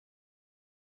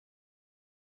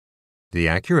The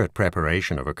accurate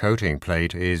preparation of a coating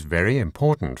plate is very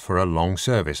important for a long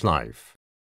service life.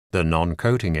 The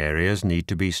non-coating areas need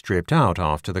to be stripped out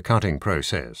after the cutting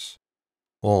process.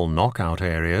 All knockout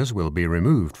areas will be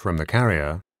removed from the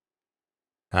carrier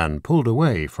and pulled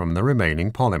away from the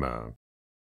remaining polymer.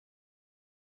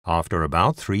 After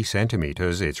about 3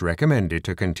 centimeters, it's recommended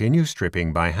to continue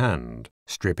stripping by hand.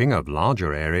 Stripping of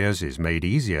larger areas is made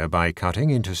easier by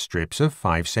cutting into strips of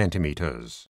 5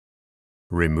 centimeters.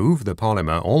 Remove the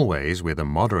polymer always with a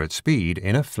moderate speed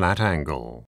in a flat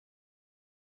angle.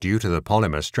 Due to the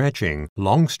polymer stretching,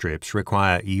 long strips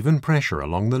require even pressure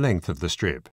along the length of the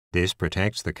strip. This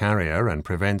protects the carrier and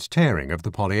prevents tearing of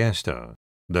the polyester.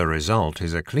 The result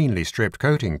is a cleanly stripped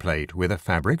coating plate with a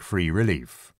fabric-free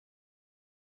relief.